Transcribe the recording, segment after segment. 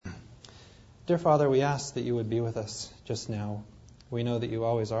Dear Father, we ask that you would be with us just now. We know that you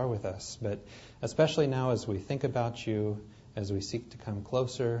always are with us, but especially now as we think about you, as we seek to come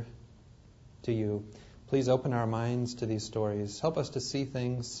closer to you, please open our minds to these stories. Help us to see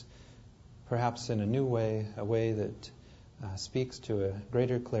things perhaps in a new way, a way that speaks to a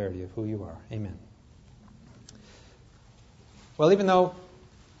greater clarity of who you are. Amen. Well, even though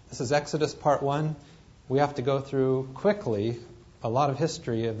this is Exodus part 1, we have to go through quickly a lot of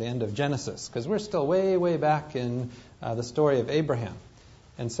history of the end of Genesis, because we're still way, way back in the story of Abraham.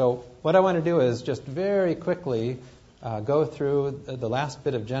 And so what I want to do is just very quickly go through the last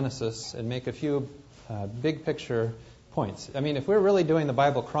bit of Genesis and make a few big picture points. I mean, if we're really doing the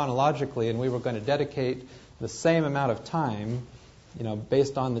Bible chronologically and we were going to dedicate the same amount of time,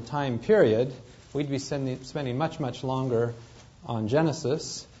 based on the time period, we'd be spending much, much longer on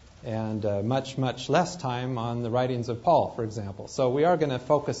Genesis and much, much less time on the writings of Paul, for example. So we are going to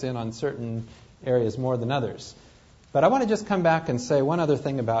focus in on certain areas more than others. But I want to just come back and say one other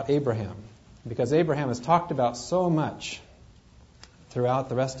thing about Abraham, because Abraham is talked about so much throughout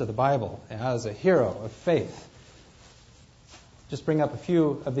the rest of the Bible as a hero of faith. Just bring up a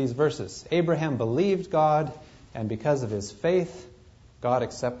few of these verses. Abraham believed God, and because of his faith, God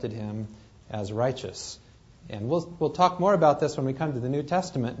accepted him as righteous. And we'll talk more about this when we come to the New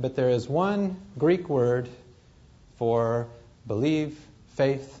Testament, but there is one Greek word for believe,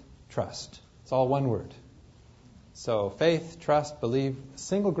 faith, trust. It's all one word. So faith, trust, believe, a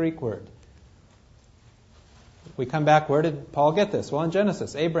single Greek word. We come back, where did Paul get this? Well, in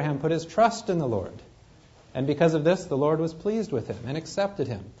Genesis, Abraham put his trust in the Lord. And because of this, the Lord was pleased with him and accepted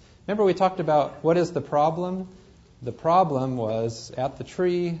him. Remember we talked about what is the problem? The problem was at the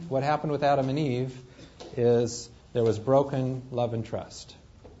tree, what happened with Adam and Eve is there was broken love and trust.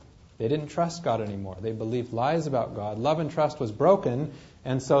 They didn't trust God anymore. They believed lies about God. Love and trust was broken.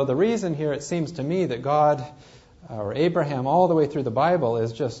 And so the reason here, it seems to me, that God, or Abraham all the way through the Bible,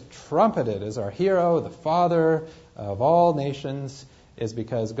 is just trumpeted as our hero, the father of all nations, is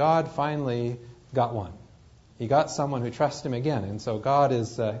because God finally got one. He got someone who trusts him again. And so God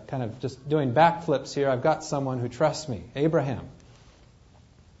is kind of just doing backflips here. I've got someone who trusts me, Abraham.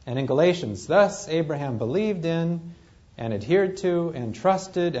 And in Galatians, thus Abraham believed in and adhered to and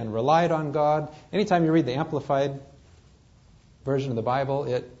trusted and relied on God. Anytime you read the Amplified version of the Bible,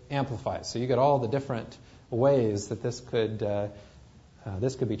 it amplifies. So you get all the different ways that this could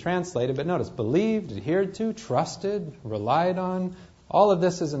be translated. But notice, believed, adhered to, trusted, relied on. All of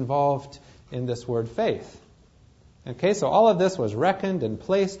this is involved in this word faith. Okay, so all of this was reckoned and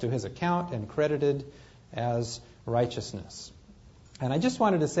placed to his account and credited as righteousness. And I just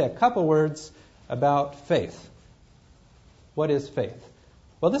wanted to say a couple words about faith. What is faith?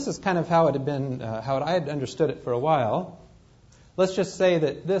 Well, this is kind of how it had been, how I had understood it for a while. Let's just say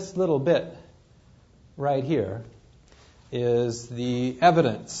that this little bit right here is the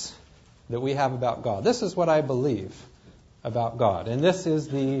evidence that we have about God. This is what I believe about God. And this is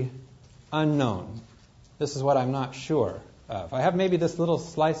the unknown. This is what I'm not sure of. I have maybe this little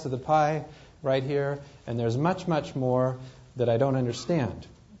slice of the pie right here, and there's much, much more that I don't understand.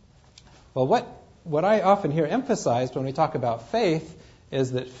 Well, what I often hear emphasized when we talk about faith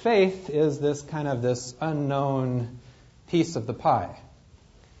is that faith is this kind of this unknown piece of the pie.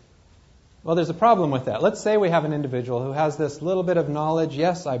 Well, there's a problem with that. Let's say we have an individual who has this little bit of knowledge.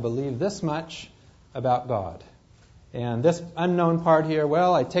 Yes, I believe this much about God. And this unknown part here,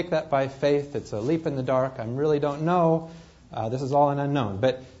 well, I take that by faith. It's a leap in the dark. I really don't know. This is all an unknown.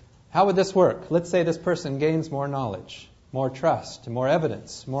 But how would this work? Let's say this person gains more knowledge, more trust, more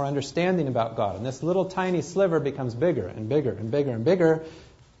evidence, more understanding about God. And this little tiny sliver becomes bigger and bigger and bigger and bigger.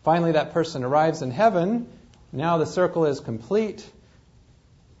 Finally, that person arrives in heaven. Now the circle is complete.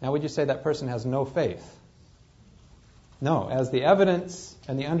 Now, would you say that person has no faith? No. As the evidence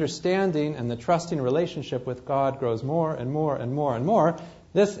and the understanding and the trusting relationship with God grows more and more and more and more,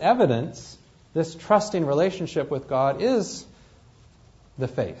 this evidence, this trusting relationship with God is the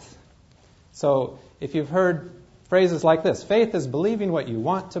faith. So if you've heard phrases like this, faith is believing what you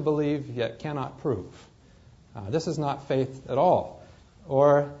want to believe yet cannot prove. This is not faith at all.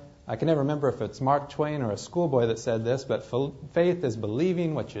 Or I can never remember if it's Mark Twain or a schoolboy that said this, but faith is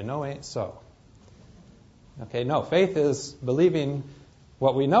believing what you know ain't so. Okay, no, faith is believing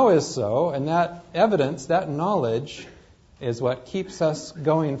what we know is so, and that evidence, that knowledge, is what keeps us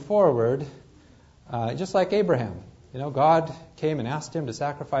going forward, just like Abraham. God came and asked him to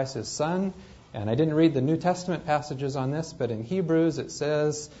sacrifice his son, and I didn't read the New Testament passages on this, but in Hebrews it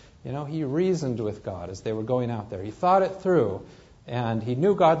says, he reasoned with God as they were going out there. He thought it through, and he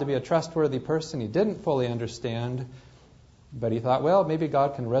knew God to be a trustworthy person. He didn't fully understand, but he thought, well, maybe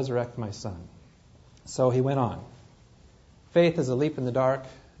God can resurrect my son. So he went on. Faith is a leap in the dark?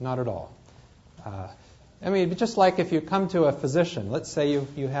 Not at all. Just like if you come to a physician, let's say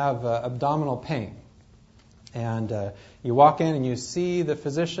you have abdominal pain, and you walk in and you see the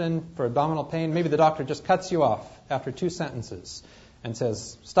physician for abdominal pain. Maybe the doctor just cuts you off after 2 sentences and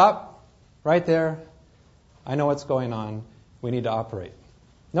says, "Stop, right there. I know what's going on. We need to operate."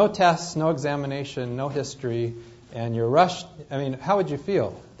 No tests, no examination, no history, and you're rushed. How would you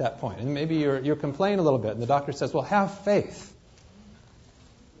feel at that point? And maybe you're complaining a little bit, and the doctor says, "Well, have faith."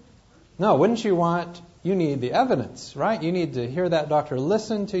 No, wouldn't you you need the evidence, right? You need to hear that doctor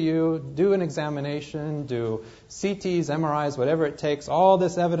listen to you, do an examination, do CTs, MRIs, whatever it takes. All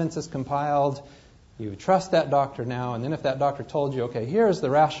this evidence is compiled. You trust that doctor now, and then if that doctor told you, okay, here's the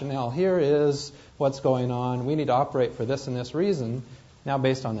rationale, here is what's going on, we need to operate for this and this reason, now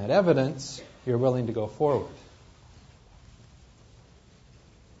based on that evidence, you're willing to go forward.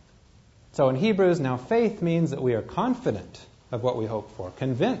 So in Hebrews, now faith means that we are confident of what we hope for,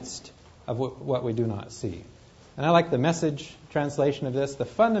 convinced of what we do not see. And I like the Message translation of this. The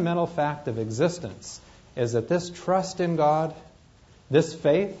fundamental fact of existence is that this trust in God, this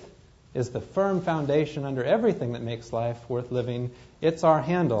faith, is the firm foundation under everything that makes life worth living. It's our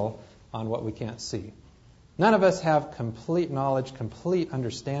handle on what we can't see. None of us have complete knowledge, complete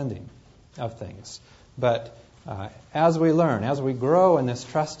understanding of things. But as we learn, as we grow in this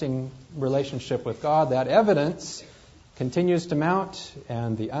trusting relationship with God, that evidence continues to mount,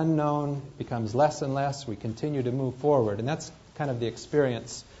 and the unknown becomes less and less. We continue to move forward, and that's kind of the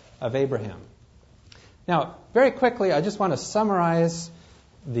experience of Abraham. Now, very quickly, I just want to summarize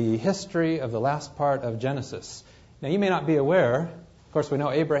the history of the last part of Genesis. Now, you may not be aware, of course, we know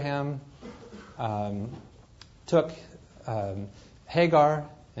Abraham took Hagar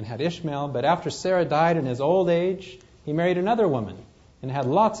and had Ishmael, but after Sarah died in his old age, he married another woman and had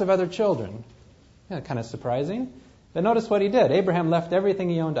lots of other children. Kind of surprising. But notice what he did. Abraham left everything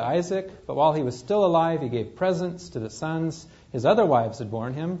he owned to Isaac, but while he was still alive, he gave presents to the sons his other wives had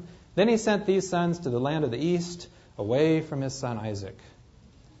borne him. Then he sent these sons to the land of the east, away from his son Isaac.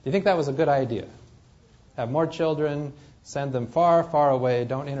 Do you think that was a good idea? Have more children, send them far, far away,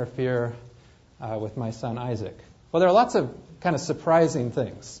 don't interfere with my son Isaac. Well, there are lots of kind of surprising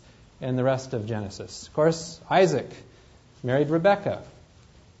things in the rest of Genesis. Of course, Isaac married Rebekah.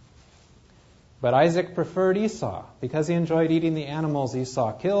 But Isaac preferred Esau because he enjoyed eating the animals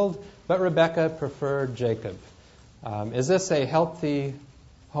Esau killed, but Rebekah preferred Jacob. Is this a healthy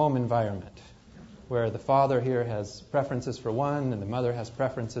home environment where the father here has preferences for one and the mother has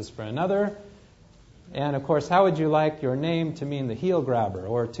preferences for another? And of course, how would you like your name to mean the heel grabber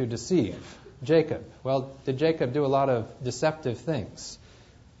or to deceive? Jacob. Well, did Jacob do a lot of deceptive things?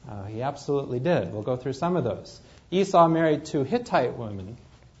 He absolutely did. We'll go through some of those. Esau married 2 Hittite women.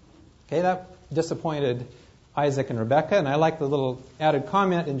 Okay, that disappointed Isaac and Rebekah, and I like the little added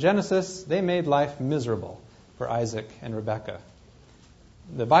comment in Genesis, they made life miserable for Isaac and Rebekah.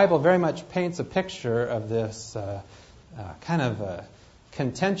 The Bible very much paints a picture of this kind of a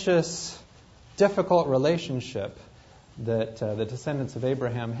contentious, difficult relationship that the descendants of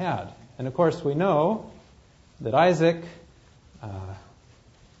Abraham had. And of course we know that Isaac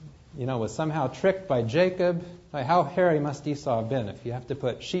was somehow tricked by Jacob. How hairy must Esau have been if you have to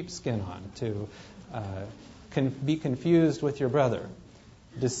put sheepskin on to be confused with your brother?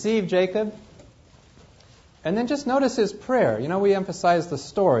 Deceive Jacob. And then just notice his prayer. We emphasize the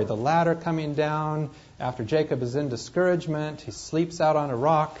story, the ladder coming down after Jacob is in discouragement. He sleeps out on a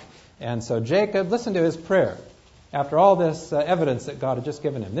rock. And so Jacob, listen to his prayer after all this evidence that God had just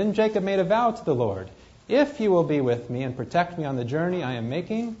given him. Then Jacob made a vow to the Lord, "If you will be with me and protect me on the journey I am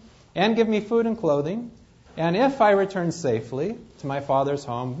making, and give me food and clothing, and if I return safely to my father's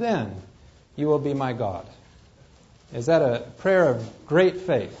home, then you will be my God." Is that a prayer of great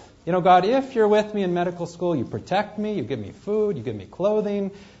faith? God, if you're with me in medical school, you protect me, you give me food, you give me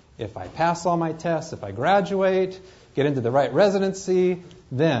clothing. If I pass all my tests, if I graduate, get into the right residency,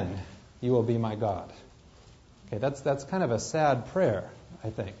 then you will be my God. Okay, that's kind of a sad prayer, I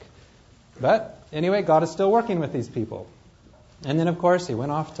think. But anyway, God is still working with these people. And then, of course, he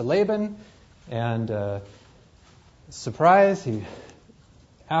went off to Laban, and surprise,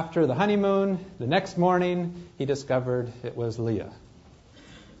 after the honeymoon, the next morning, he discovered it was Leah.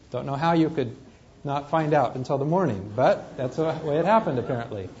 Don't know how you could not find out until the morning, but that's the way it happened,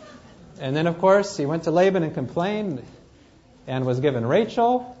 apparently. And then, of course, he went to Laban and complained and was given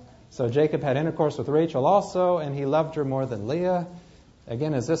Rachel. So Jacob had intercourse with Rachel also, and he loved her more than Leah.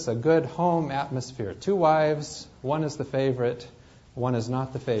 Again, is this a good home atmosphere? 2 wives, one is the favorite, one is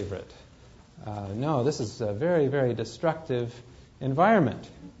not the favorite. No, this is a very, very destructive environment.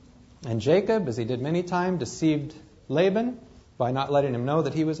 And Jacob, as he did many times, deceived Laban by not letting him know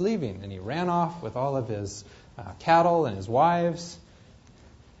that he was leaving. And he ran off with all of his cattle and his wives.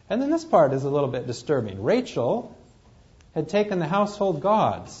 And then this part is a little bit disturbing. Rachel had taken the household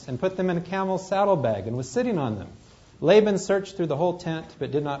gods and put them in a camel's saddlebag and was sitting on them. Laban searched through the whole tent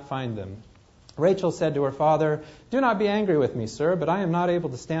but did not find them. Rachel said to her father, "Do not be angry with me, sir, but I am not able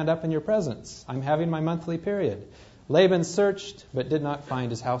to stand up in your presence. I'm having my monthly period." Laban searched but did not find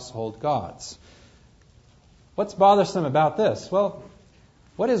his household gods. What's bothersome about this? Well,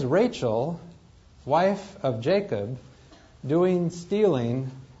 what is Rachel, wife of Jacob, doing stealing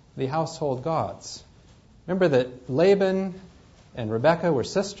the household gods? Remember that Laban and Rebekah were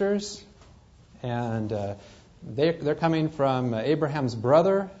sisters, and they're coming from Abraham's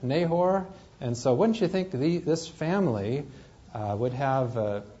brother, Nahor. And so wouldn't you think this family would have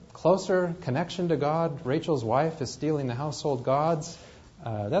a closer connection to God? Rachel's wife is stealing the household gods.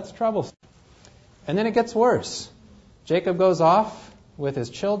 That's troublesome. And then it gets worse. Jacob goes off with his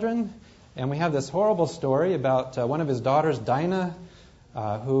children, and we have this horrible story about one of his daughters, Dinah,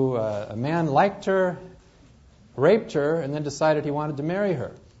 who a man liked her, raped her, and then decided he wanted to marry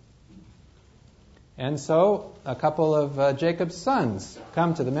her. And so a couple of Jacob's sons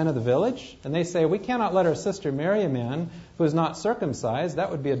come to the men of the village, and they say, "We cannot let our sister marry a man who is not circumcised. That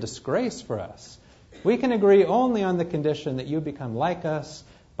would be a disgrace for us. We can agree only on the condition that you become like us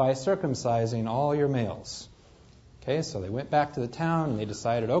by circumcising all your males." Okay, so they went back to the town, and they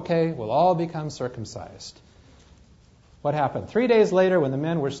decided, okay, we'll all become circumcised. What happened? 3 days later, when the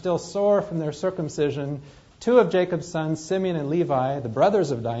men were still sore from their circumcision, 2 of Jacob's sons, Simeon and Levi, the brothers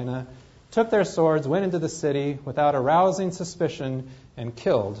of Dinah, took their swords, went into the city without arousing suspicion, and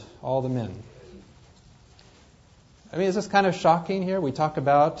killed all the men. I mean, is this kind of shocking here? We talk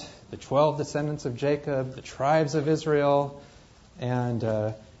about the 12 descendants of Jacob, the tribes of Israel,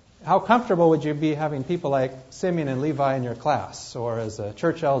 and how comfortable would you be having people like Simeon and Levi in your class, or as a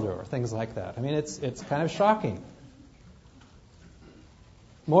church elder, or things like that? I mean, it's kind of shocking.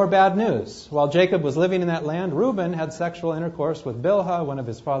 More bad news. While Jacob was living in that land, Reuben had sexual intercourse with Bilhah, one of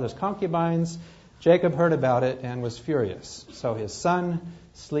his father's concubines. Jacob heard about it and was furious. So his son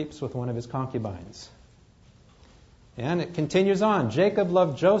sleeps with one of his concubines. And it continues on. Jacob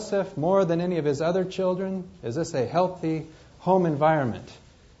loved Joseph more than any of his other children. Is this a healthy home environment?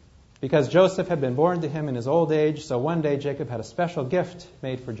 Because Joseph had been born to him in his old age, so one day Jacob had a special gift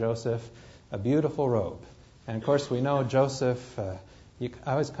made for Joseph, a beautiful robe. And of course we know Joseph, I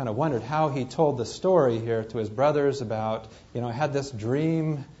always kind of wondered how he told the story here to his brothers about, I had this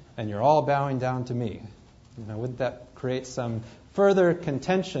dream and you're all bowing down to me. Wouldn't that create some further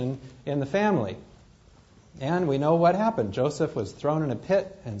contention in the family? And we know what happened. Joseph was thrown in a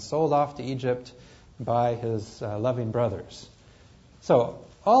pit and sold off to Egypt by his loving brothers. So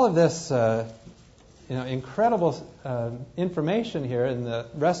all of this, incredible information here in the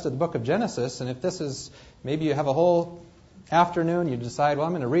rest of the book of Genesis. And if this is, maybe you have a whole afternoon, you decide, well,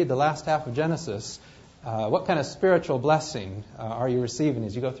 I'm going to read the last half of Genesis. What kind of spiritual blessing are you receiving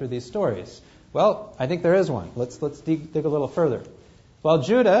as you go through these stories? Well, I think there is one. Let's dig a little further. Well,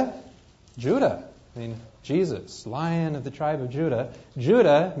 Judah, Jesus, Lion of the tribe of Judah.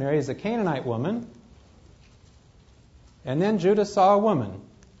 Judah marries a Canaanite woman. And then Judah saw a woman.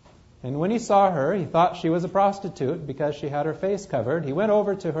 And when he saw her, he thought she was a prostitute because she had her face covered. He went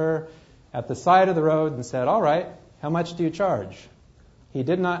over to her at the side of the road and said, "All right, how much do you charge?" He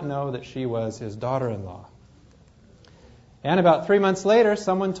did not know that she was his daughter-in-law. And about 3 months later,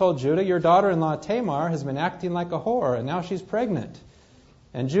 someone told Judah, "Your daughter-in-law Tamar has been acting like a whore, and now she's pregnant."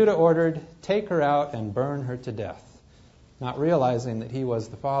 And Judah ordered, "Take her out and burn her to death," not realizing that he was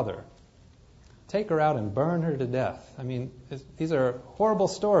the father. Take her out and burn her to death. I mean, these are horrible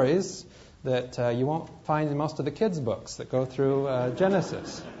stories that you won't find in most of the kids' books that go through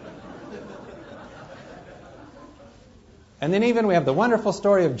Genesis. And then even we have the wonderful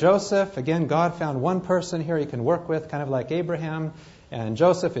story of Joseph. Again, God found one person here he can work with, kind of like Abraham. And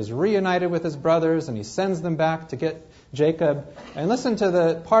Joseph is reunited with his brothers, and he sends them back to get Jacob. And listen to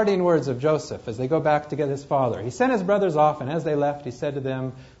the parting words of Joseph as they go back to get his father. He sent his brothers off, and as they left, he said to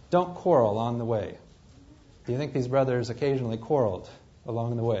them, "Don't quarrel on the way." Do you think these brothers occasionally quarreled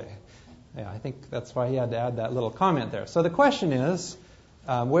along the way? Yeah, I think that's why he had to add that little comment there. So the question is,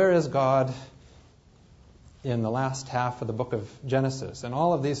 where is God in the last half of the book of Genesis? And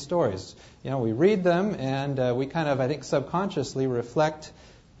all of these stories, we read them and we kind of, I think, subconsciously reflect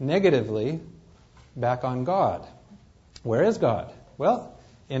negatively back on God. Where is God? Well,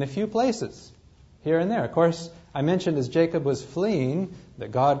 in a few places, here and there. Of course, I mentioned as Jacob was fleeing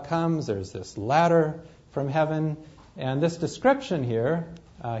that God comes, there's this ladder from heaven, and this description here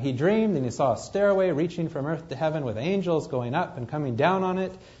He dreamed and he saw a stairway reaching from earth to heaven with angels going up and coming down on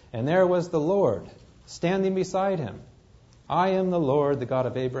it. And there was the Lord standing beside him. I am the Lord, the God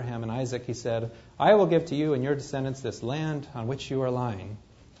of Abraham and Isaac, he said. I will give to you and your descendants this land on which you are lying.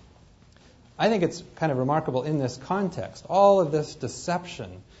 I think it's kind of remarkable in this context. All of this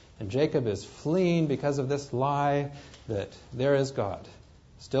deception, and Jacob is fleeing because of this lie that there is God,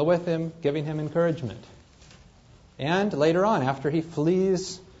 still with him, giving him encouragement. And later on, after he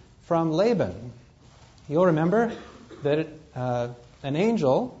flees from Laban, you'll remember that an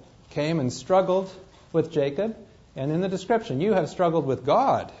angel came and struggled with Jacob. And in the description, you have struggled with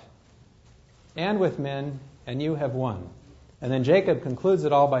God and with men, and you have won. And then Jacob concludes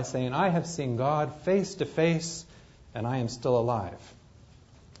it all by saying, I have seen God face to face, and I am still alive.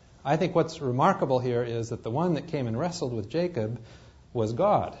 I think what's remarkable here is that the one that came and wrestled with Jacob was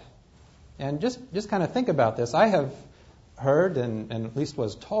God. And just kind of think about this. I have heard, and at least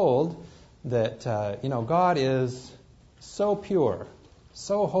was told, that God is so pure,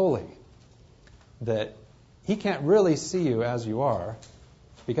 so holy, that He can't really see you as you are,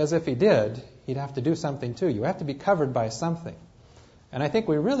 because if He did, He'd have to do something to you. You have to be covered by something. And I think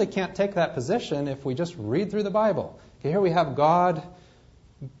we really can't take that position if we just read through the Bible. Okay, here we have God,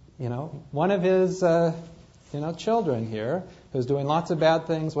 one of His children here, who's doing lots of bad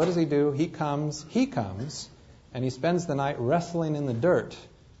things. What does He do? He comes, and He spends the night wrestling in the dirt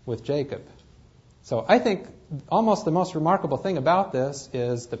with Jacob. So I think almost the most remarkable thing about this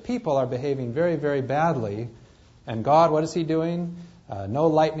is the people are behaving very, very badly. And God, what is He doing? No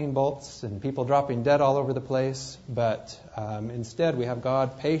lightning bolts and people dropping dead all over the place. But instead we have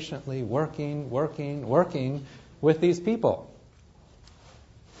God patiently working with these people.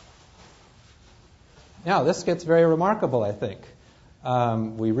 Now, this gets very remarkable, I think.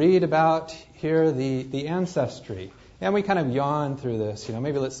 We read about here the ancestry. And we kind of yawn through this.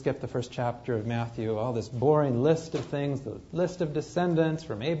 Maybe let's skip the first chapter of Matthew, all this boring list of things, the list of descendants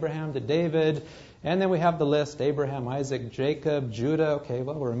from Abraham to David. And then we have the list, Abraham, Isaac, Jacob, Judah. Okay,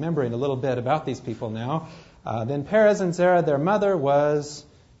 well, we're remembering a little bit about these people now. Then Perez and Zerah, their mother was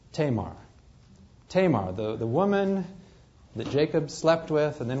Tamar. Tamar, the woman that Jacob slept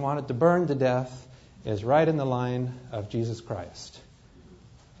with and then wanted to burn to death, is right in the line of Jesus Christ.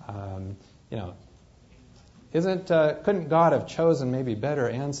 Couldn't God have chosen maybe better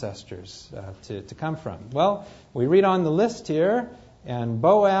ancestors to come from? Well, we read on the list here, and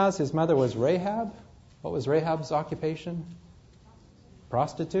Boaz, his mother was Rahab. What was Rahab's occupation?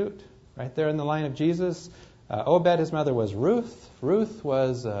 Prostitute, right there in the line of Jesus. Obed, his mother was Ruth. Ruth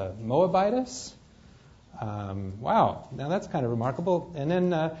was Moabitess. Wow, now that's kind of remarkable. And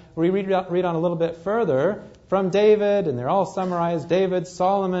then we read on a little bit further from David, and they're all summarized. David,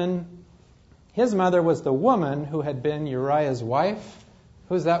 Solomon. His mother was the woman who had been Uriah's wife.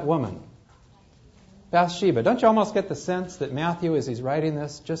 Who's that woman? Bathsheba. Don't you almost get the sense that Matthew, as he's writing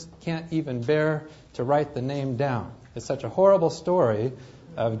this, just can't even bear to write the name down? It's such a horrible story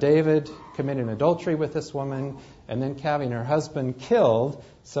of David committing adultery with this woman and then having her husband killed,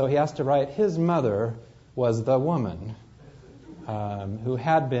 so he has to write his mother was the woman who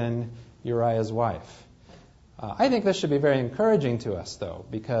had been Uriah's wife. I think this should be very encouraging to us, though,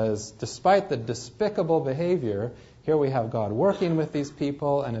 because despite the despicable behavior, here we have God working with these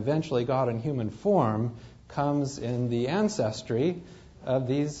people, and eventually God in human form comes in the ancestry of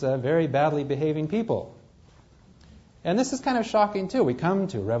these very badly behaving people. And this is kind of shocking, too. We come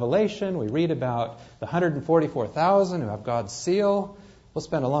to Revelation, we read about the 144,000 who have God's seal. We'll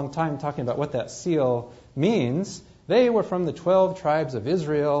spend a long time talking about what that seal means. They were from the 12 tribes of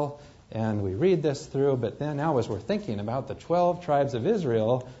Israel. And we read this through, but then now as we're thinking about the 12 tribes of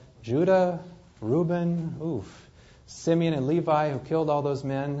Israel, Judah, Reuben, Simeon and Levi who killed all those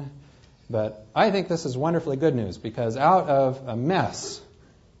men. But I think this is wonderfully good news, because out of a mess,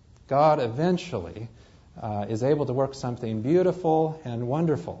 God eventually is able to work something beautiful and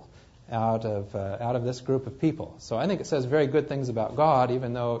wonderful out of this group of people. So I think it says very good things about God,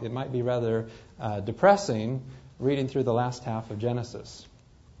 even though it might be rather depressing reading through the last half of Genesis.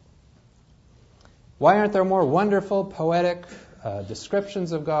 Why aren't there more wonderful, poetic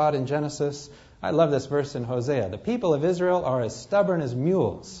descriptions of God in Genesis? I love this verse in Hosea. The people of Israel are as stubborn as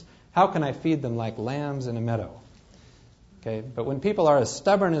mules. How can I feed them like lambs in a meadow? Okay, but when people are as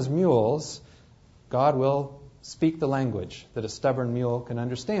stubborn as mules, God will speak the language that a stubborn mule can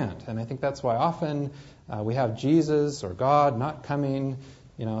understand. And I think that's why often we have Jesus or God not coming,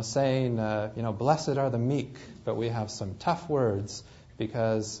 saying, blessed are the meek, but we have some tough words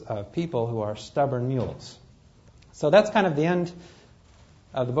because of people who are stubborn mules. So that's kind of the end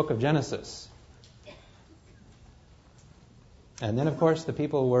of the book of Genesis. And then, of course, the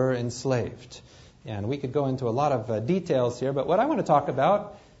people were enslaved. And we could go into a lot of details here, but what I want to talk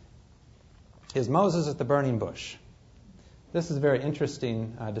about is Moses at the burning bush. This is a very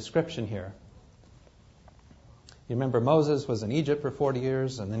interesting description here. You remember Moses was in Egypt for 40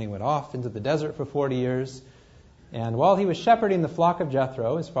 years, and then he went off into the desert for 40 years. And while he was shepherding the flock of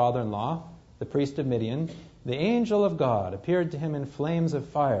Jethro, his father-in-law, the priest of Midian, the angel of God appeared to him in flames of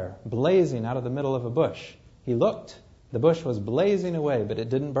fire, blazing out of the middle of a bush. He looked. The bush was blazing away, but it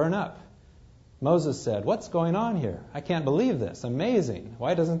didn't burn up. Moses said, "What's going on here? I can't believe this. Amazing.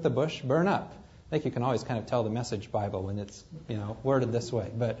 Why doesn't the bush burn up?" I think you can always kind of tell the Message Bible when it's, worded this way.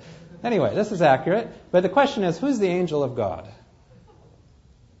 But anyway, this is accurate. But the question is, who's the angel of God?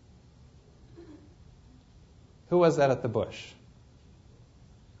 Who was that at the bush?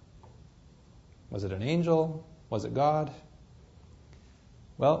 Was it an angel? Was it God?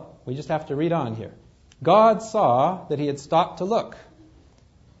 Well, we just have to read on here. God saw that he had stopped to look.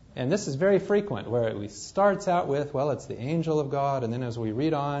 And this is very frequent, where it starts out with, well, it's the angel of God, and then as we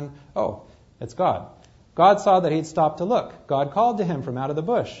read on, oh, it's God. God saw that he'd stopped to look. God called to him from out of the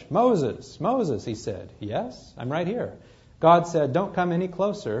bush. "Moses, Moses," he said. "Yes, I'm right here." God said, "Don't come any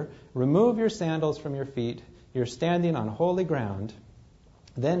closer. Remove your sandals from your feet. You're standing on holy ground."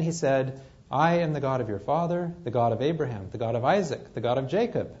 Then he said, "I am the God of your father, the God of Abraham, the God of Isaac, the God of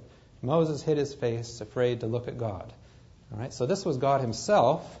Jacob." Moses hid his face, afraid to look at God. All right, so this was God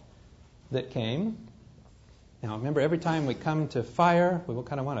himself that came. Now, remember, every time we come to fire, we will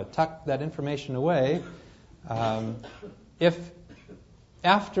kind of want to tuck that information away. If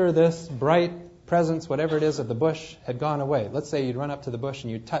after this bright presence, whatever it is of the bush, had gone away, let's say you'd run up to the bush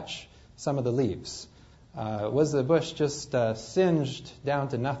and you touch some of the leaves. Was the bush just singed down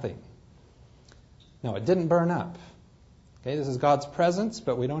to nothing? No, it didn't burn up. Okay, this is God's presence,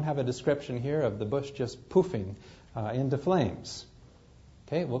 but we don't have a description here of the bush just poofing into flames.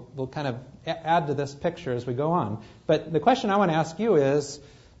 Okay, we'll kind of add to this picture as we go on. But the question I want to ask you is,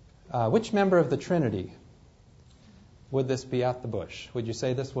 which member of the Trinity would this be at the bush? Would you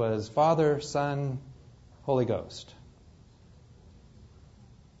say this was Father, Son, Holy Ghost?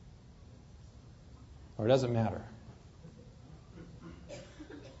 Or does it matter?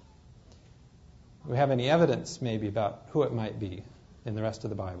 Do we have any evidence maybe about who it might be in the rest of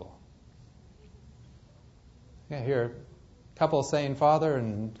the Bible? Yeah, here a couple saying Father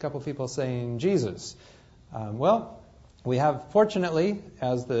and a couple people saying Jesus. Well, we have, fortunately,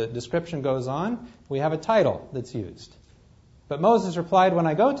 as the description goes on, we have a title that's used. But Moses replied, "When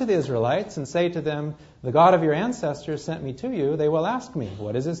I go to the Israelites and say to them, 'The God of your ancestors sent me to you,' they will ask me,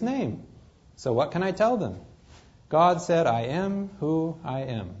 'What is his name?' So what can I tell them? God said, 'I am who I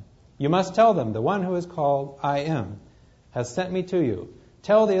am.' You must tell them, 'The one who is called I am has sent me to you.'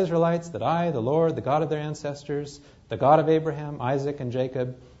 Tell the Israelites that I, the Lord, the God of their ancestors, the God of Abraham, Isaac, and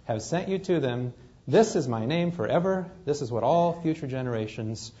Jacob, have sent you to them. This is my name forever. This is what all future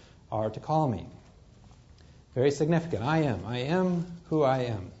generations are to call me." Very significant. I am who I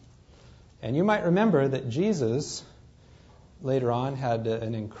am. And you might remember that Jesus, later on, had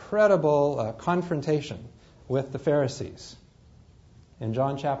an incredible confrontation with the Pharisees in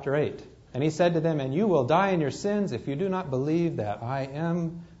John chapter 8. And he said to them, "And you will die in your sins if you do not believe that I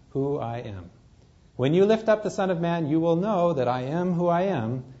am who I am. When you lift up the Son of Man, you will know that I am who I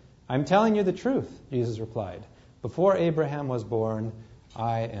am. I'm telling you the truth," Jesus replied. "Before Abraham was born,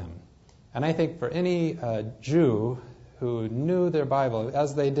 I am." And I think for any Jew who knew their Bible,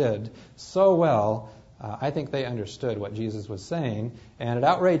 as they did, so well, I think they understood what Jesus was saying, and it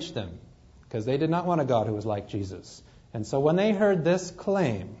outraged them, because they did not want a God who was like Jesus. And so when they heard this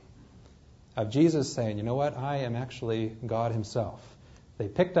claim of Jesus saying, "You know what, I am actually God himself," they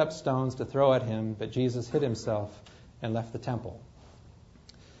picked up stones to throw at him, but Jesus hid himself and left the temple.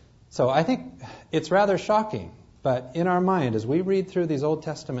 So I think it's rather shocking, but in our mind, as we read through these Old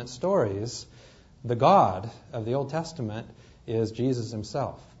Testament stories, the God of the Old Testament is Jesus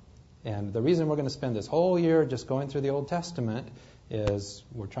himself. And the reason we're going to spend this whole year just going through the Old Testament is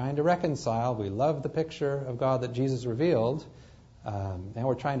we're trying to reconcile. We love the picture of God that Jesus revealed, and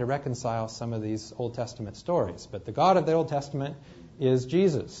we're trying to reconcile some of these Old Testament stories. But the God of the Old Testament is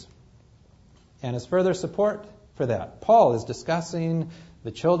Jesus. And as further support for that, Paul is discussing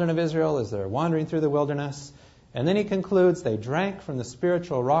the children of Israel as they're wandering through the wilderness. And then he concludes they drank from the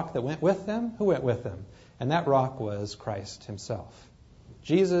spiritual rock that went with them. Who went with them? And that rock was Christ himself.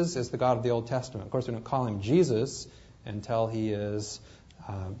 Jesus is the God of the Old Testament. Of course, we don't call him Jesus until he is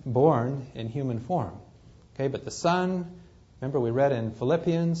born in human form. Okay, but the Son, remember we read in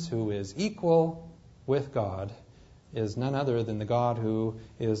Philippians, who is equal with God, is none other than the God who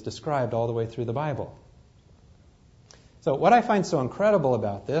is described all the way through the Bible. So what I find so incredible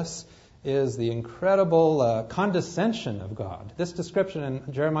about this is the incredible condescension of God. This description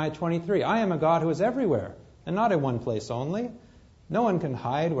in Jeremiah 23, I am a God who is everywhere and not in one place only. No one can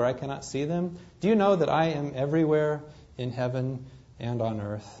hide where I cannot see them. Do you know that I am everywhere in heaven and on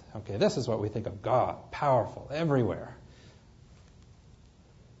earth? Okay, this is what we think of God, powerful, everywhere.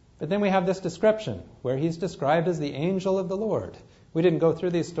 But then we have this description where he's described as the angel of the Lord. We didn't go through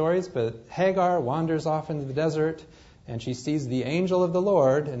these stories, but Hagar wanders off into the desert and she sees the angel of the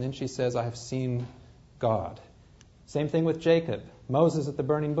Lord, and then she says, I have seen God. Same thing with Jacob, Moses at the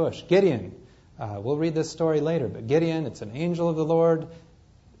burning bush, Gideon. We'll read this story later, but Gideon, it's an angel of the Lord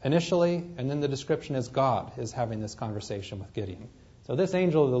initially, and then the description is God is having this conversation with Gideon. So this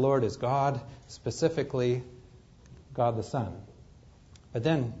angel of the Lord is God, specifically God the Son. But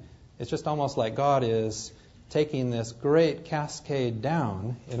then it's just almost like God is taking this great cascade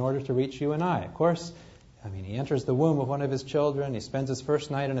down in order to reach you and I. Of course, he enters the womb of one of his children. He spends his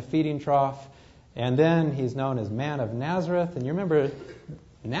first night in a feeding trough. And then he's known as Man of Nazareth. And you remember,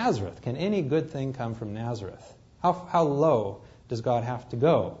 Nazareth. Can any good thing come from Nazareth? How low does God have to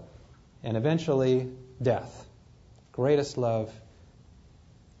go? And eventually, death. Greatest love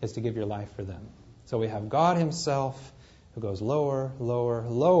is to give your life for them. So we have God himself who goes lower, lower,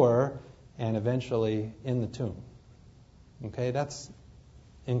 lower, and eventually in the tomb. Okay, that's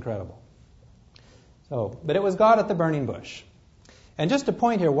incredible. But it was God at the burning bush. And just a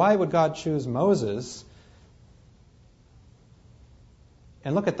point here, why would God choose Moses?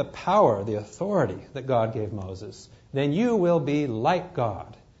 And look at the power, the authority that God gave Moses. Then you will be like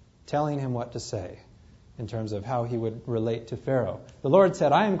God, telling him what to say in terms of how he would relate to Pharaoh. The Lord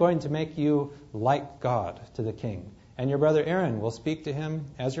said, I am going to make you like God to the king. And your brother Aaron will speak to him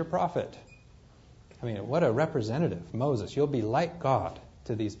as your prophet. What a representative, Moses. You'll be like God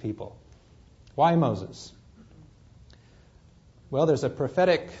to these people. Why Moses? Well, there's a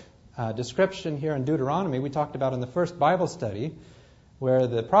prophetic description here in Deuteronomy we talked about in the first Bible study, where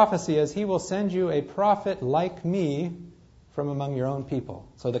the prophecy is, he will send you a prophet like me from among your own people.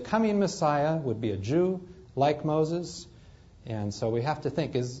 So the coming Messiah would be a Jew like Moses. And so we have to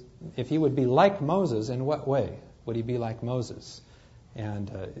think, if he would be like Moses, in what way would he be like Moses?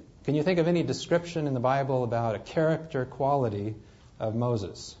 And can you think of any description in the Bible about a character quality of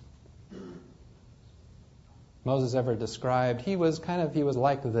Moses? Moses ever described, he was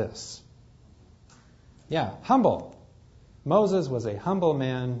like this. Yeah, humble. Moses was a humble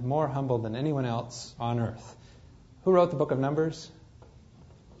man, more humble than anyone else on earth. Who wrote the book of Numbers?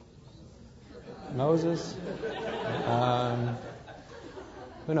 Moses?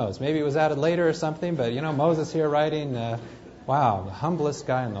 Who knows? Maybe it was added later or something, but Moses here writing, wow, the humblest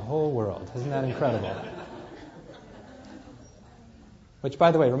guy in the whole world. Isn't that incredible? Which,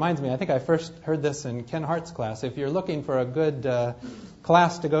 by the way, reminds me, I think I first heard this in Ken Hart's class. If you're looking for a good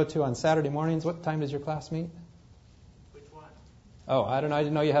class to go to on Saturday mornings, what time does your class meet? Which one? Oh, I don't know. I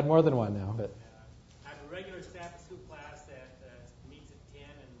didn't know you had more than one now. But I have a regular Sabbath school class that meets at 10,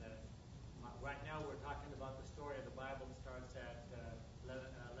 and right now we're talking about the story of the Bible that starts at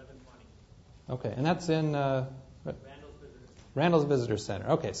 11:20. Okay, and that's in Randall's Visitor Center. Randall's Visitor Center.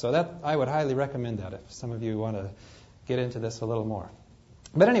 Okay, so that I would highly recommend that if some of you want to get into this a little more.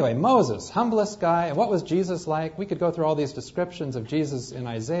 But anyway, Moses, humblest guy. And what was Jesus like? We could go through all these descriptions of Jesus in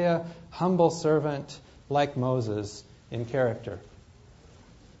Isaiah. Humble servant, like Moses in character.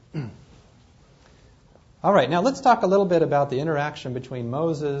 All right, now let's talk a little bit about the interaction between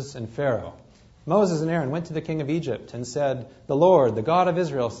Moses and Pharaoh. Moses and Aaron went to the king of Egypt and said, the Lord, the God of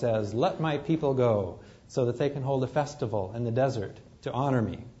Israel says, let my people go so that they can hold a festival in the desert to honor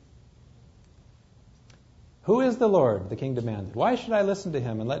me. Who is the Lord? The king demanded. Why should I listen to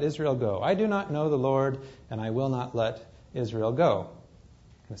him and let Israel go? I do not know the Lord, and I will not let Israel go.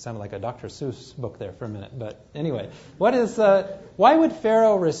 It sounded like a Dr. Seuss book there for a minute. But anyway, why would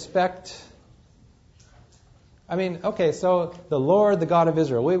Pharaoh respect... so the Lord, the God of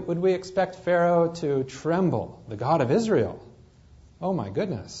Israel, would we expect Pharaoh to tremble? The God of Israel? Oh my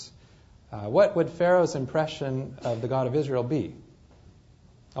goodness. What would Pharaoh's impression of the God of Israel be?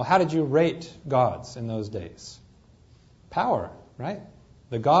 Well, how did you rate gods in those days? Power, right?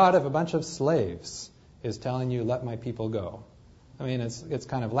 The God of a bunch of slaves is telling you, let my people go. It's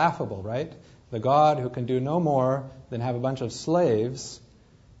kind of laughable, right? The God who can do no more than have a bunch of slaves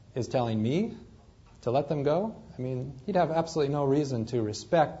is telling me to let them go? He'd have absolutely no reason to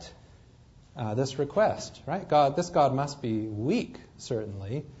respect this request, right? This God must be weak,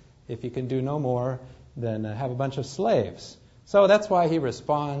 certainly, if he can do no more than have a bunch of slaves. So that's why he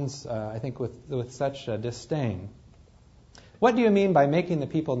responds, I think, with such disdain. What do you mean by making the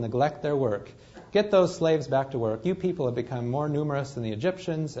people neglect their work? Get those slaves back to work. You people have become more numerous than the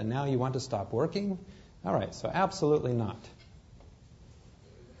Egyptians, and now you want to stop working? All right, so absolutely not.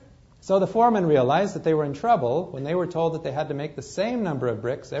 So the foreman realized that they were in trouble when they were told that they had to make the same number of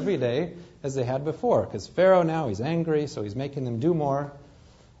bricks every day as they had before, because Pharaoh now, he's angry, so he's making them do more.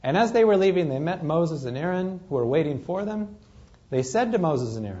 And as they were leaving, they met Moses and Aaron, who were waiting for them. They said to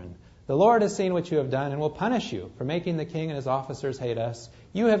Moses and Aaron, "The Lord has seen what you have done and will punish you for making the king and his officers hate us.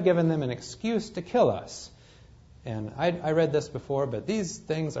 You have given them an excuse to kill us." And I read this before, but these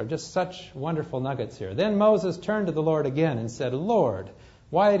things are just such wonderful nuggets here. Then Moses turned to the Lord again and said, "Lord,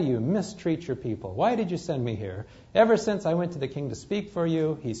 why do you mistreat your people? Why did you send me here? Ever since I went to the king to speak for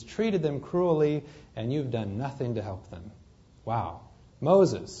you, he's treated them cruelly, and you've done nothing to help them." Wow.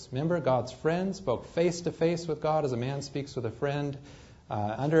 Moses, remember, God's friend, spoke face to face with God as a man speaks with a friend.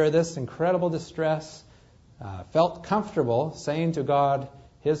 Under this incredible distress, felt comfortable saying to God,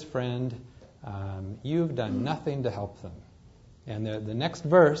 his friend, "You've done nothing to help them." And the next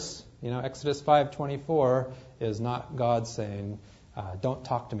verse, Exodus 5:24, is not God saying, "Don't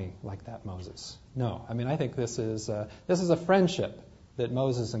talk to me like that, Moses." No, I think this is a friendship that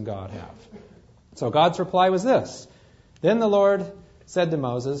Moses and God have. So God's reply was this: "Then the Lord said to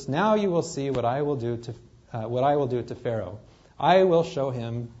Moses, 'Now you will see what I will do to Pharaoh. I will show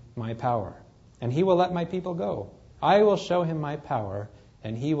him my power, and he will let my people go. I will show him my power,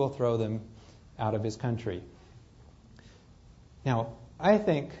 and he will throw them out of his country.'" Now, I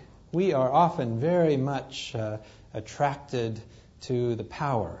think we are often very much attracted to the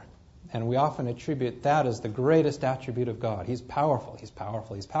power, and we often attribute that as the greatest attribute of God. He's powerful, he's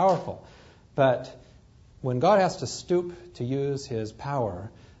powerful, he's powerful. But when God has to stoop to use his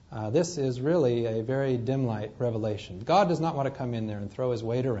power, this is really a very dim light revelation. God does not want to come in there and throw his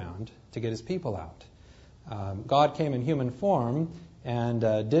weight around to get his people out. God came in human form and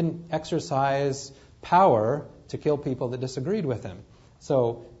didn't exercise power to kill people that disagreed with him.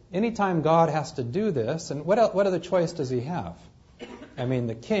 So anytime God has to do this, and what other choice does he have?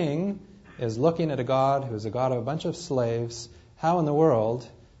 The king is looking at a God who is a God of a bunch of slaves. How in the world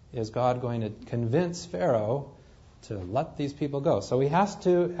is God going to convince Pharaoh to let these people go? So he has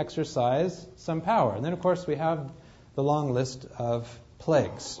to exercise some power. And then, of course, we have the long list of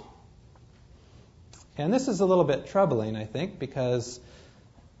plagues. And this is a little bit troubling, I think, because,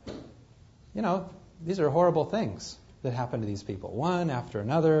 these are horrible things that happen to these people, one after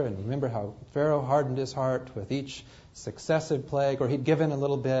another. And remember how Pharaoh hardened his heart with each successive plague, or he'd given a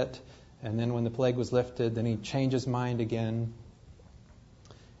little bit, and then when the plague was lifted, then he'd change his mind again.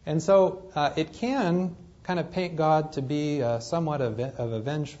 And so it can kind of paint God to be somewhat of a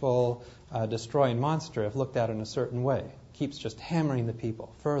vengeful, destroying monster if looked at in a certain way. Keeps just hammering the people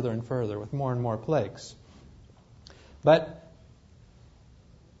further and further with more and more plagues. But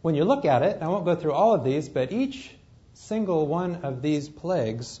when you look at it, and I won't go through all of these, but each single one of these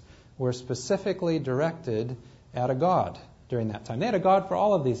plagues were specifically directed at a god during that time. They had a god for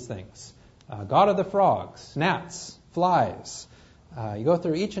all of these things. God of the frogs, gnats, flies. You go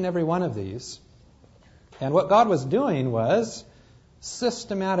through each and every one of these. And what God was doing was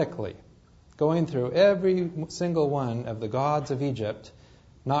systematically going through every single one of the gods of Egypt.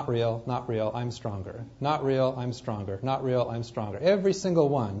 Not real, I'm stronger. Not real, I'm stronger. Not real, I'm stronger. Every single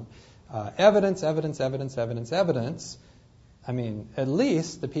one. Evidence. At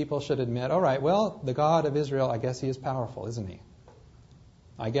least the people should admit, all right, well, the God of Israel, I guess he is powerful, isn't he?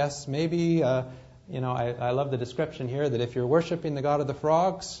 I guess maybe, I love the description here that if you're worshiping the God of the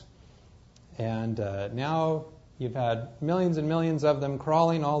frogs, and now you've had millions and millions of them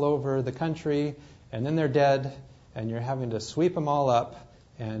crawling all over the country, and then they're dead, and you're having to sweep them all up.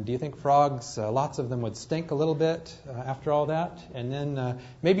 And do you think frogs, lots of them would stink a little bit after all that? And then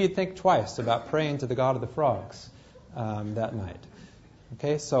maybe you'd think twice about praying to the God of the frogs that night.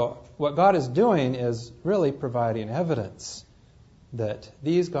 Okay, so what God is doing is really providing evidence that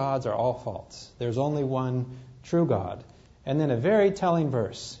these gods are all false. There's only one true God. And then a very telling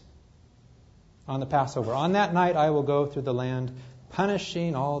verse on the Passover. "On that night I will go through the land,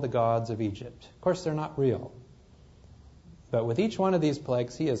 punishing all the gods of Egypt." Of course, they're not real. But with each one of these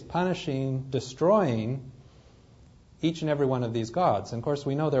plagues, he is punishing, destroying each and every one of these gods. And of course,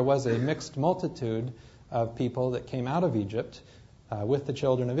 we know there was a mixed multitude of people that came out of Egypt with the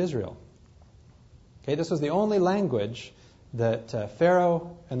children of Israel. Okay, this was the only language that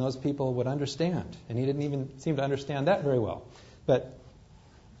Pharaoh and those people would understand. And he didn't even seem to understand that very well. But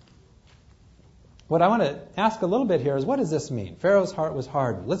what I want to ask a little bit here is, what does this mean? Pharaoh's heart was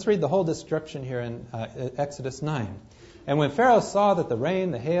hardened. Let's read the whole description here in Exodus 9. "And when Pharaoh saw that the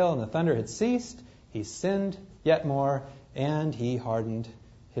rain, the hail, and the thunder had ceased, he sinned yet more, and he hardened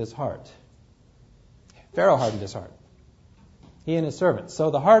his heart." Pharaoh hardened his heart. He and his servants. So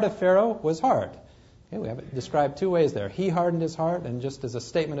the heart of Pharaoh was hard. Okay, we have it described two ways there. He hardened his heart, and just as a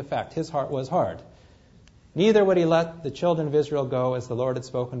statement of fact, his heart was hard. Neither would he let the children of Israel go as the Lord had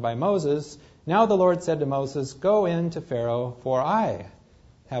spoken by Moses. Now the Lord said to Moses, "Go in to Pharaoh, for I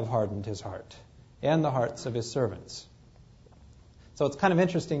have hardened his heart and the hearts of his servants." So it's kind of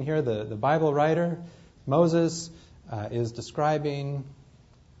interesting here. The Bible writer, Moses, is describing,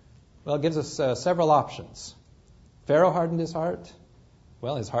 well, it gives us several options. Pharaoh hardened his heart.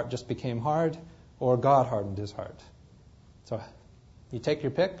 Well, his heart just became hard, or God hardened his heart. So you take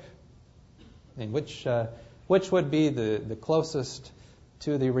your pick. And which would be the closest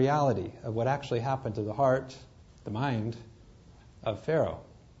to the reality of what actually happened to the heart, the mind of Pharaoh?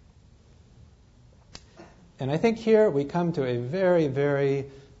 And I think here we come to a very, very,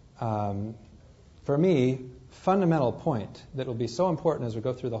 for me, fundamental point that will be so important as we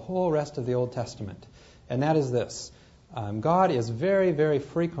go through the whole rest of the Old Testament. And that is this. God is very, very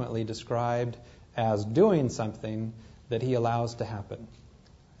frequently described as doing something that he allows to happen.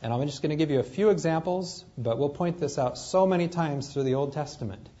 And I'm just going to give you a few examples, but we'll point this out so many times through the Old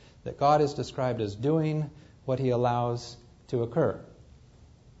Testament, that God is described as doing what he allows to occur.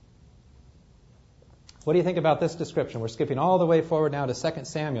 What do you think about this description? We're skipping all the way forward now to 2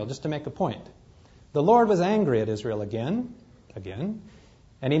 Samuel, just to make a point. The Lord was angry at Israel again,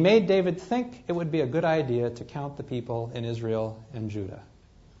 and he made David think it would be a good idea to count the people in Israel and Judah.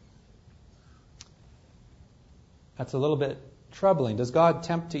 That's a little bit troubling. Does God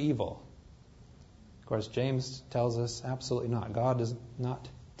tempt to evil? Of course, James tells us absolutely not. God does not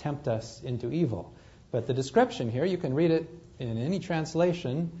tempt us into evil. But the description here, you can read it in any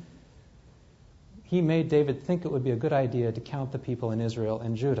translation. He made David think it would be a good idea to count the people in Israel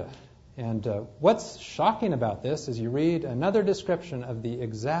and Judah. And what's shocking about this is you read another description of the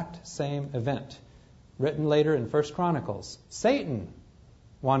exact same event, written later in 1 Chronicles. Satan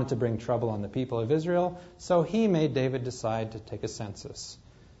wanted to bring trouble on the people of Israel, so he made David decide to take a census.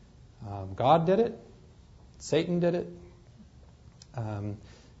 God did it. Satan did it.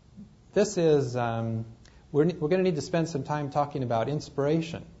 We're going to need to spend some time talking about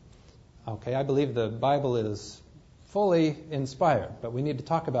inspiration. Okay, I believe the Bible is fully inspired, but we need to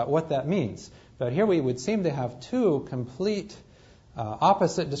talk about what that means. But here we would seem to have two complete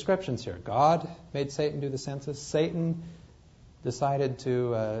opposite descriptions here. God made Satan do the census. Satan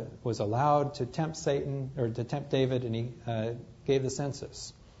was allowed to tempt Satan, or to tempt David, and he gave the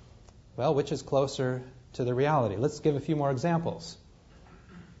census. Well, which is closer to the reality? Let's give a few more examples.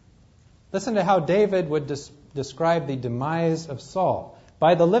 Listen to how David would describe the demise of Saul.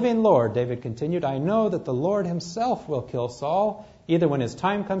 "By the living Lord," David continued, "I know that the Lord himself will kill Saul, either when his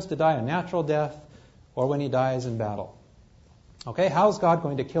time comes to die a natural death or when he dies in battle." Okay, how's God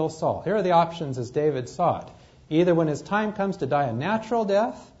going to kill Saul? Here are the options as David saw it. Either when his time comes to die a natural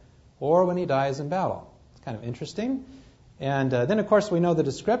death or when he dies in battle. It's kind of interesting. And then, of course, we know the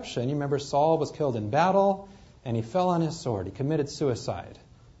description. You remember Saul was killed in battle, and he fell on his sword. He committed suicide.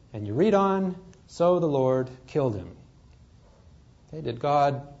 And you read on, "So the Lord killed him." Okay, did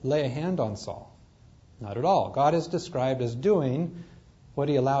God lay a hand on Saul? Not at all. God is described as doing what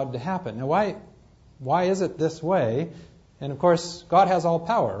he allowed to happen. Now, why is it this way? And, of course, God has all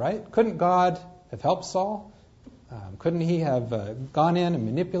power, right? Couldn't God have helped Saul? Couldn't he have gone in and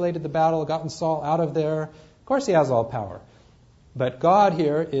manipulated the battle, gotten Saul out of there? Of course he has all power. But God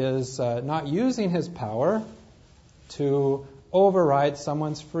here is not using his power to override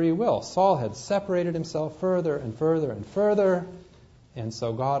someone's free will. Saul had separated himself further and further and further, and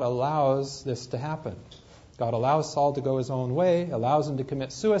so God allows this to happen. God allows Saul to go his own way, allows him to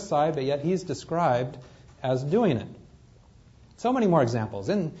commit suicide, but yet he's described as doing it. So many more examples.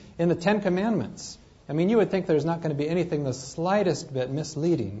 In the Ten Commandments, I mean, you would think there's not going to be anything the slightest bit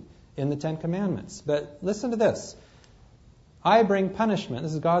misleading in the Ten Commandments. But listen to this. "I bring punishment,"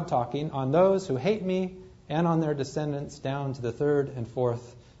 this is God talking, "on those who hate me and on their descendants down to the 3rd and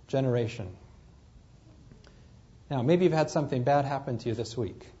 4th generation." Now, maybe you've had something bad happen to you this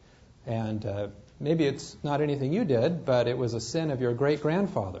week. And maybe it's not anything you did, but it was a sin of your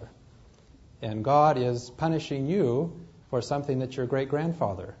great-grandfather. And God is punishing you for something that your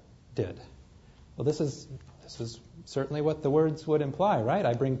great-grandfather did. Well, this is certainly what the words would imply, right?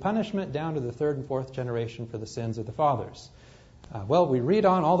 I bring punishment down to the 3rd and 4th generation for the sins of the fathers. Well, we read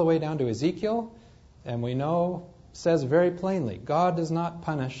on all the way down to Ezekiel, and we know, says very plainly, God does not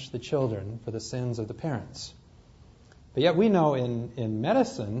punish the children for the sins of the parents. But yet we know in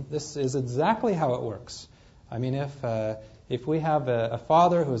medicine, this is exactly how it works. I mean, if we have a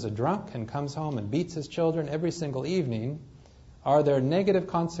father who is a drunk and comes home and beats his children every single evening, Are there negative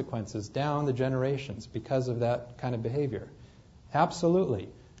consequences down the generations because of that kind of behavior? Absolutely.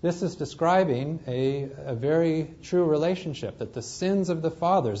 This is describing a very true relationship, that the sins of the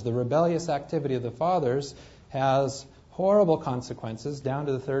fathers, the rebellious activity of the fathers, has horrible consequences down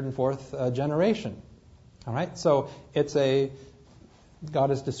to the third and fourth generation. All right? So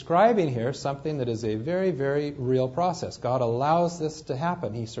God is describing here something that is a very, very real process. God allows this to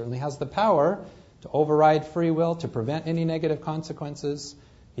happen. He certainly has the power to override free will, to prevent any negative consequences.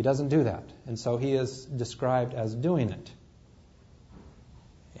 He doesn't do that. And so he is described as doing it.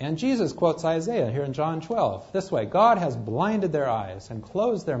 And Jesus quotes Isaiah here in John 12 this way: God has blinded their eyes and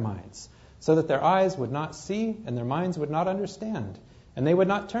closed their minds, so that their eyes would not see and their minds would not understand. And they would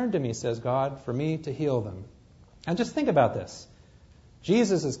not turn to me, says God, for me to heal them. And just think about this.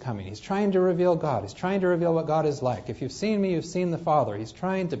 Jesus is coming. He's trying to reveal God. He's trying to reveal what God is like. If you've seen me, you've seen the Father. He's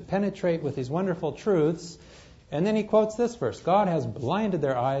trying to penetrate with these wonderful truths. And then he quotes this verse: God has blinded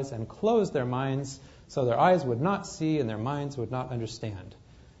their eyes and closed their minds, so their eyes would not see and their minds would not understand.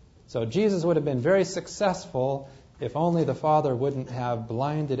 So Jesus would have been very successful if only the Father wouldn't have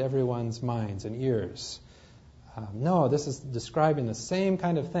blinded everyone's minds and ears. No, this is describing the same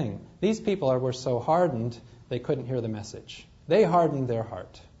kind of thing. These people were so hardened they couldn't hear the message. They hardened their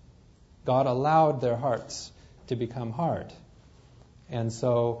heart. God allowed their hearts to become hard. And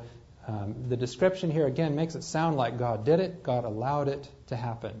so the description here again makes it sound like God did it. God allowed it to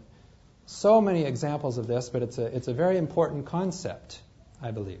happen. So many examples of this, but it's a very important concept,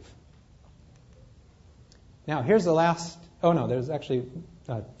 I believe. Now, here's the last. Oh, no, there's actually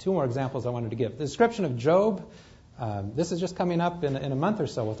two more examples I wanted to give. The description of Job. This is just coming up in a month or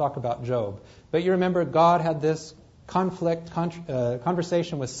so. We'll talk about Job. But you remember God had this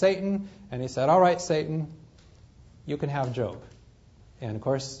conversation with Satan, and he said, all right, Satan, you can have Job. And, of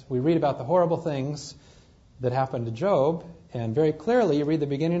course, we read about the horrible things that happened to Job, and very clearly you read the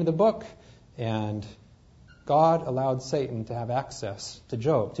beginning of the book, and God allowed Satan to have access to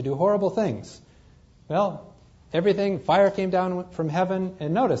Job, to do horrible things. Well, fire came down from heaven,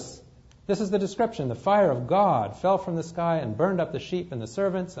 and notice, this is the description: the fire of God fell from the sky and burned up the sheep and the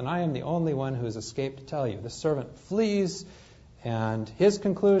servants, and I am the only one who has escaped to tell you. The servant flees, and his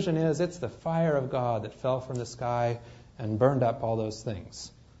conclusion is it's the fire of God that fell from the sky and burned up all those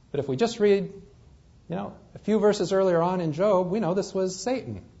things. But if we just read, a few verses earlier on in Job, we know this was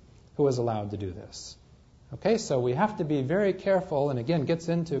Satan who was allowed to do this. Okay, so we have to be very careful, and again, gets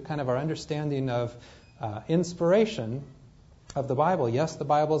into kind of our understanding of inspiration of the Bible. Yes, the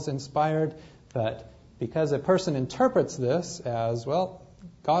Bible is inspired, but because a person interprets this as, well,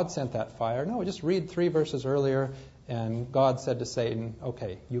 God sent that fire. No, just read 3 verses earlier, and God said to Satan,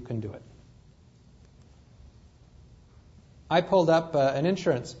 okay, you can do it. I pulled up an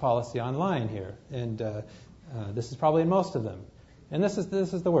insurance policy online here, and this is probably in most of them. And this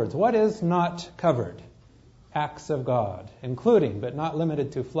is the words: what is not covered? Acts of God, including but not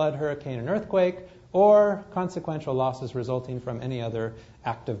limited to flood, hurricane, and earthquake, or consequential losses resulting from any other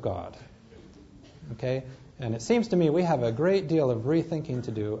act of God. Okay? And it seems to me we have a great deal of rethinking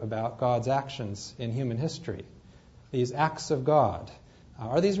to do about God's actions in human history. These acts of God.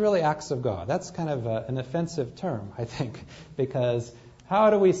 Are these really acts of God? That's kind of an offensive term, I think, because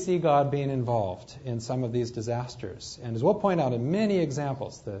how do we see God being involved in some of these disasters? And as we'll point out in many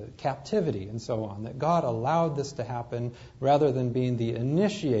examples, the captivity and so on, that God allowed this to happen rather than being the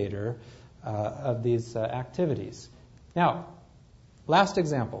initiator of these activities. Now, last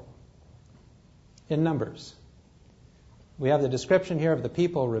example. In Numbers. We have the description here of the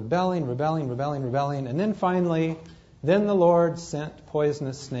people rebelling, and then finally, then the Lord sent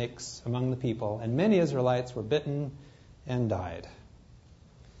poisonous snakes among the people, and many Israelites were bitten and died.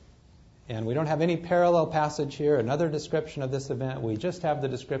 And we don't have any parallel passage here, another description of this event. We just have the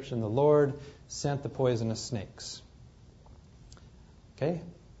description: the Lord sent the poisonous snakes. Okay?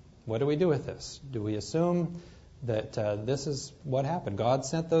 What do we do with this? Do we assume that this is what happened? God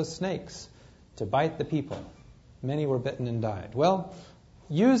sent those snakes to bite the people. Many were bitten and died. Well,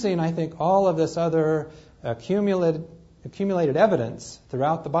 using, I think, all of this other accumulated evidence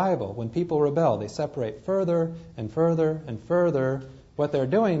throughout the Bible, when people rebel, they separate further and further and further. What they're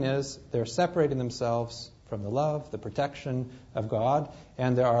doing is they're separating themselves from the love, the protection of God,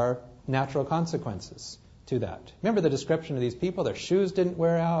 and there are natural consequences to that. Remember the description of these people? Their shoes didn't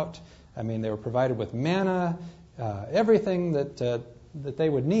wear out. I mean, they were provided with manna. Everything that they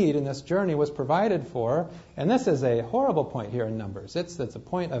would need in this journey was provided for. And this is a horrible point here in Numbers. It's a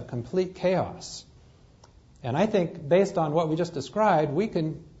point of complete chaos. And I think based on what we just described, we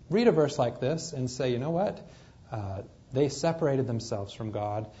can read a verse like this and say, you know what? They separated themselves from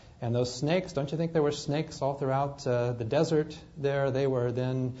God, And those snakes, don't you think there were snakes all throughout the desert there? They were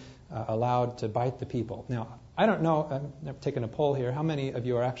then allowed to bite the people. Now, I don't know, I've never taken a poll here, how many of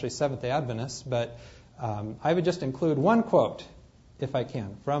you are actually Seventh-day Adventists, but I would just include one quote, if I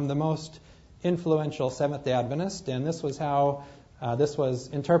can, from the most influential Seventh-day Adventist, and this was how this was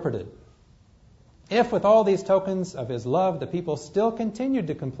interpreted. If with all these tokens of his love the people still continued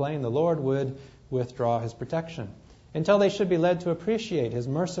to complain, the Lord would withdraw his protection, until they should be led to appreciate his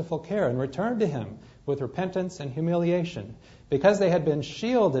merciful care and return to him with repentance and humiliation. Because they had been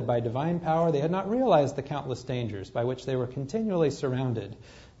shielded by divine power, they had not realized the countless dangers by which they were continually surrounded.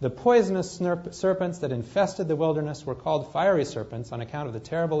 The poisonous serpents that infested the wilderness were called fiery serpents on account of the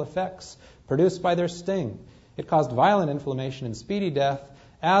terrible effects produced by their sting. It caused violent inflammation and speedy death.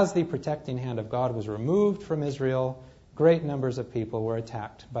 As the protecting hand of God was removed from Israel, great numbers of people were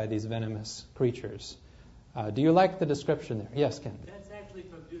attacked by these venomous creatures. Do you like the description there? Yes, Ken? That's actually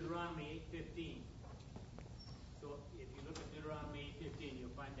from Deuteronomy 8:15. So if you look at Deuteronomy 8:15, you'll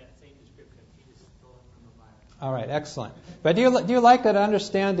find that same description. He just stole it from the Bible. All right, excellent. But do you like that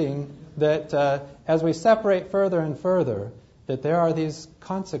understanding that as we separate further and further, that there are these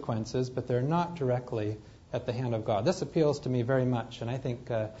consequences, but they're not directly at the hand of God? This appeals to me very much, and I think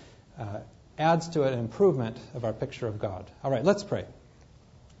adds to an improvement of our picture of God. All right, let's pray.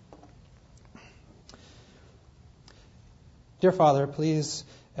 Dear Father, please,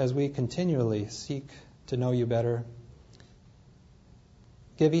 as we continually seek to know you better,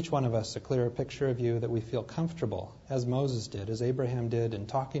 give each one of us a clearer picture of you, that we feel comfortable, as Moses did, as Abraham did, in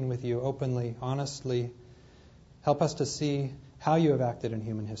talking with you openly, honestly. Help us to see how you have acted in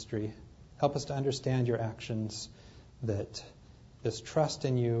human history. Help us to understand your actions, that this trust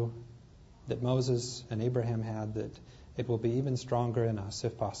in you that Moses and Abraham had, that it will be even stronger in us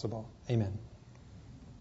if possible. Amen.